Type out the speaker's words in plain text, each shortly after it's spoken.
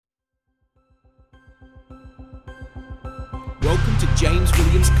Welcome to James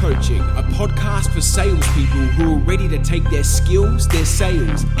Williams Coaching, a podcast for salespeople who are ready to take their skills, their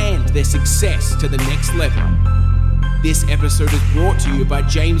sales, and their success to the next level. This episode is brought to you by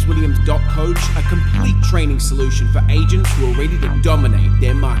JamesWilliams.Coach, a complete training solution for agents who are ready to dominate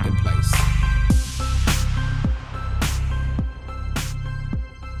their marketplace.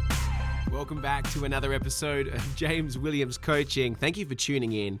 Welcome back to another episode of James Williams Coaching. Thank you for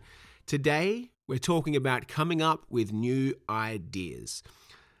tuning in. Today, we're talking about coming up with new ideas.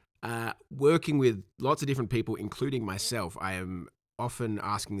 Working with lots of different people, including myself, I am often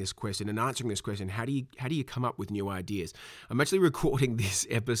asking this question and answering this question: how do you come up with new ideas? I'm actually recording this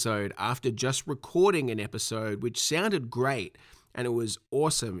episode after just recording an episode which sounded great and it was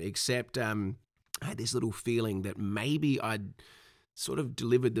awesome, except I had this little feeling that maybe I'd sort of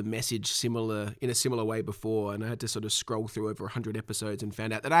delivered the message in a similar way before, and I had to sort of scroll through over 100 episodes and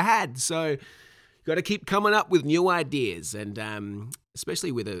found out that I had. So got to keep coming up with new ideas, and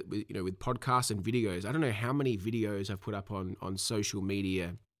especially with podcasts and videos. I don't know how many videos I've put up on social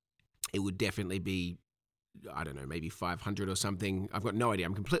media. It would definitely be, I don't know, maybe 500 or something. I've got no idea.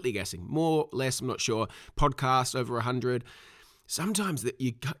 I'm completely guessing. More, less, I'm not sure. Podcasts over 100. Sometimes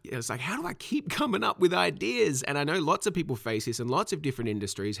it's like, how do I keep coming up with ideas? And I know lots of people face this in lots of different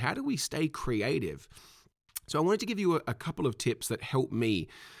industries. How do we stay creative? So I wanted to give you a couple of tips that help me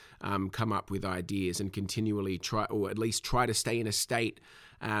come up with ideas and continually try, or at least try to stay in a state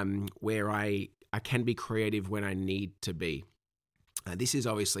where I can be creative when I need to be. This is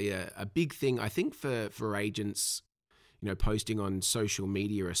obviously a big thing, I think, for agents, posting on social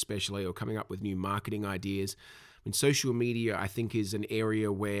media especially, or coming up with new marketing ideas. I mean, social media, I think, is an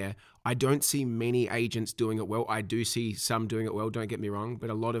area where I don't see many agents doing it well. I do see some doing it well, don't get me wrong,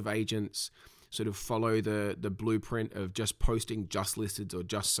 but a lot of agents sort of follow the blueprint of just posting just listed or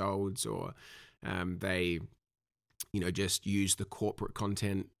just solds, or they just use the corporate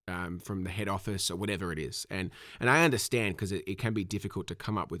content from the head office or whatever it is. And I understand, because it can be difficult to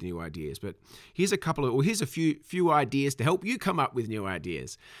come up with new ideas. But here's a few ideas to help you come up with new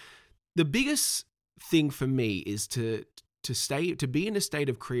ideas. The biggest thing for me is to be in a state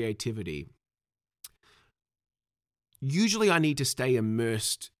of creativity. Usually I need to stay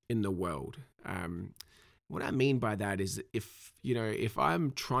immersed in the world. What I mean by that is, if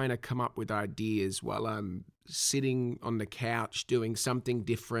I'm trying to come up with ideas while I'm sitting on the couch doing something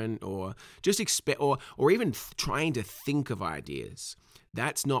different, or just or even trying to think of ideas,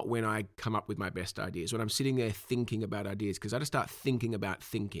 that's not when I come up with my best ideas. When I'm sitting there thinking about ideas, because I just start thinking about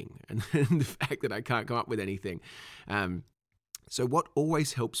thinking, and the fact that I can't come up with anything. So what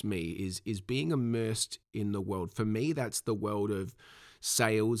always helps me is being immersed in the world. For me, that's the world of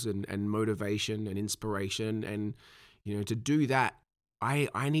sales and motivation and inspiration. And, to do that,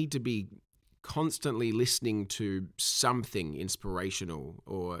 I need to be constantly listening to something inspirational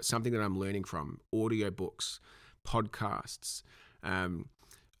or something that I'm learning from: audiobooks, podcasts,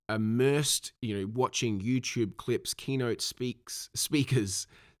 immersed, watching YouTube clips, keynote speeches,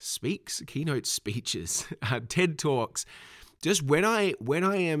 TED Talks. Just when I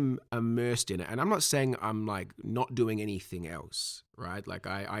am immersed in it, and I'm not saying I'm like not doing anything else, right? Like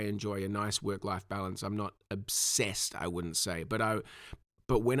I enjoy a nice work-life balance. I'm not obsessed, I wouldn't say, but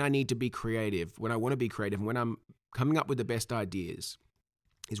when I need to be creative, when I want to be creative, and when I'm coming up with the best ideas,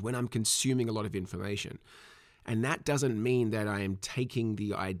 is when I'm consuming a lot of information. And that doesn't mean that I am taking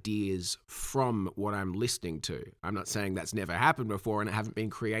the ideas from what I'm listening to. I'm not saying that's never happened before and I haven't been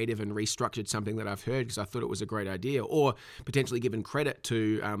creative and restructured something that I've heard because I thought it was a great idea, or potentially given credit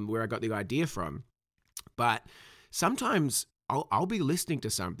to where I got the idea from. But sometimes I'll be listening to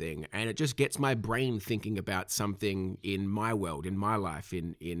something and it just gets my brain thinking about something in my world, in my life,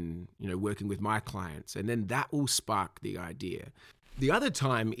 in working with my clients, and then that will spark the idea. The other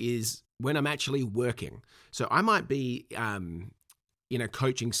time is when I'm actually working. So I might be in a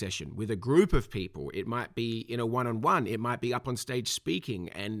coaching session with a group of people. It might be in a one-on-one. It might be up on stage speaking,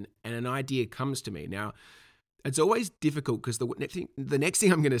 and an idea comes to me. Now, it's always difficult because the next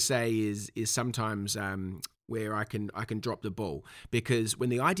thing I'm going to say is sometimes where I can drop the ball, because when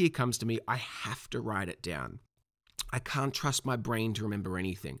the idea comes to me, I have to write it down. I can't trust my brain to remember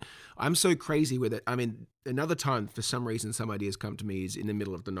anything. I'm so crazy with it. I mean, another time, for some reason, some ideas come to me is in the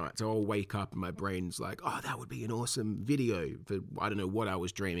middle of the night. So I'll wake up and my brain's like, oh, that would be an awesome video for, I don't know what I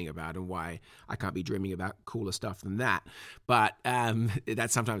was dreaming about and why I can't be dreaming about cooler stuff than that. But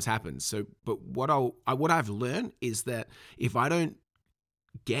that sometimes happens. So, but what I've learned is that if I don't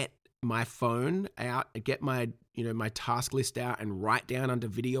get my phone out, get my task list out and write down under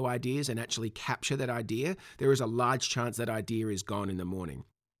video ideas and actually capture that idea, there is a large chance that idea is gone in the morning.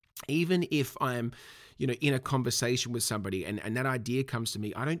 Even if I'm, in a conversation with somebody and that idea comes to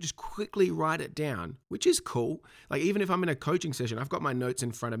me, I don't just quickly write it down, which is cool. Like even if I'm in a coaching session, I've got my notes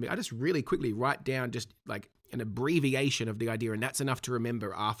in front of me. I just really quickly write down just like an abbreviation of the idea, and that's enough to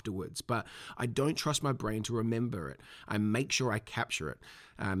remember afterwards. But I don't trust my brain to remember it. I make sure I capture it.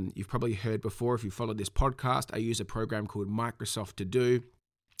 You've probably heard before, if you followed this podcast, I use a program called Microsoft To Do.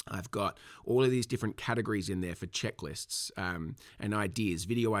 I've got all of these different categories in there for checklists and ideas,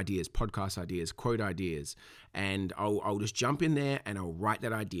 video ideas, podcast ideas, quote ideas. And I'll just jump in there and I'll write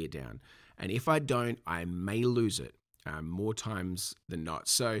that idea down. And if I don't, I may lose it more times than not.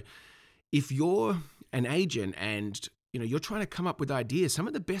 So if you're an agent and you're trying to come up with ideas, some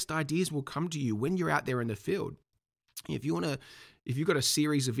of the best ideas will come to you when you're out there in the field. If you've got a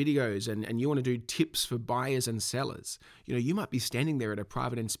series of videos and you want to do tips for buyers and sellers, you might be standing there at a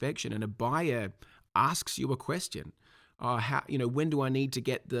private inspection and a buyer asks you a question. When do I need to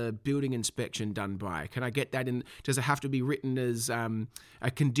get the building inspection done by? Can I get that in? Does it have to be written as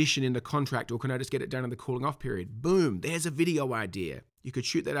a condition in the contract, or can I just get it done in the cooling off period? Boom, there's a video idea. You could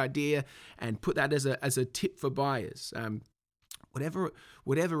shoot that idea and put that as a tip for buyers.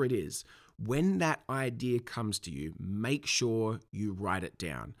 Whatever it is. When that idea comes to you, make sure you write it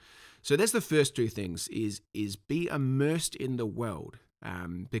down. So that's the first two things, is be immersed in the world.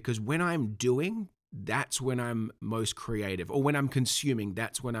 Because when I'm doing, that's when I'm most creative. Or when I'm consuming,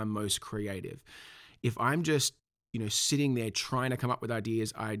 that's when I'm most creative. If I'm just, sitting there trying to come up with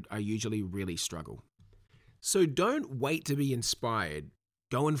ideas, I usually really struggle. So don't wait to be inspired.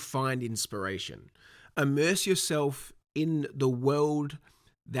 Go and find inspiration. Immerse yourself in the world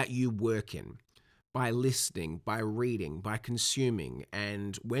that you work in by listening, by reading, by consuming.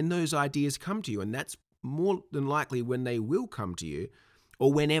 And when those ideas come to you, and that's more than likely when they will come to you,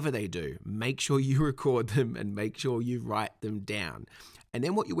 or whenever they do, make sure you record them and make sure you write them down. And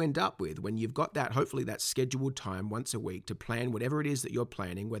then what you end up with when you've got that, hopefully that scheduled time once a week to plan whatever it is that you're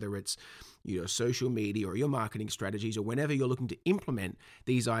planning, whether it's your social media or your marketing strategies, or whenever you're looking to implement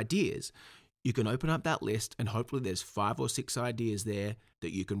these ideas, you can open up that list and hopefully there's 5 or 6 ideas there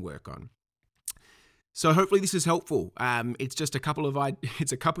that you can work on. So hopefully this is helpful. It's just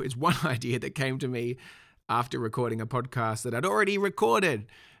it's one idea that came to me after recording a podcast that I'd already recorded.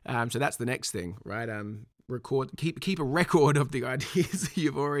 So that's the next thing, right? Keep a record of the ideas that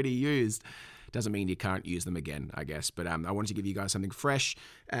you've already used. Doesn't mean you can't use them again, I guess. But I wanted to give you guys something fresh.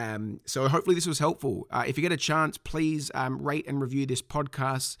 So hopefully this was helpful. If you get a chance, please rate and review this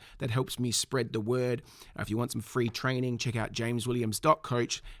podcast. That helps me spread the word. If you want some free training, check out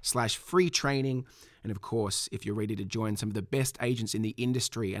jameswilliams.coach/free training. And of course, if you're ready to join some of the best agents in the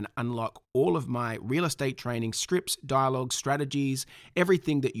industry and unlock all of my real estate training, scripts, dialogues, strategies,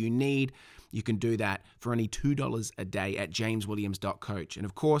 everything that you need, you can do that for only $2 a day at jameswilliams.coach. And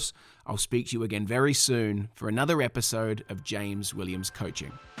of course, I'll speak to you again very soon for another episode of James Williams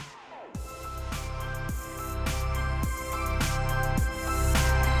Coaching.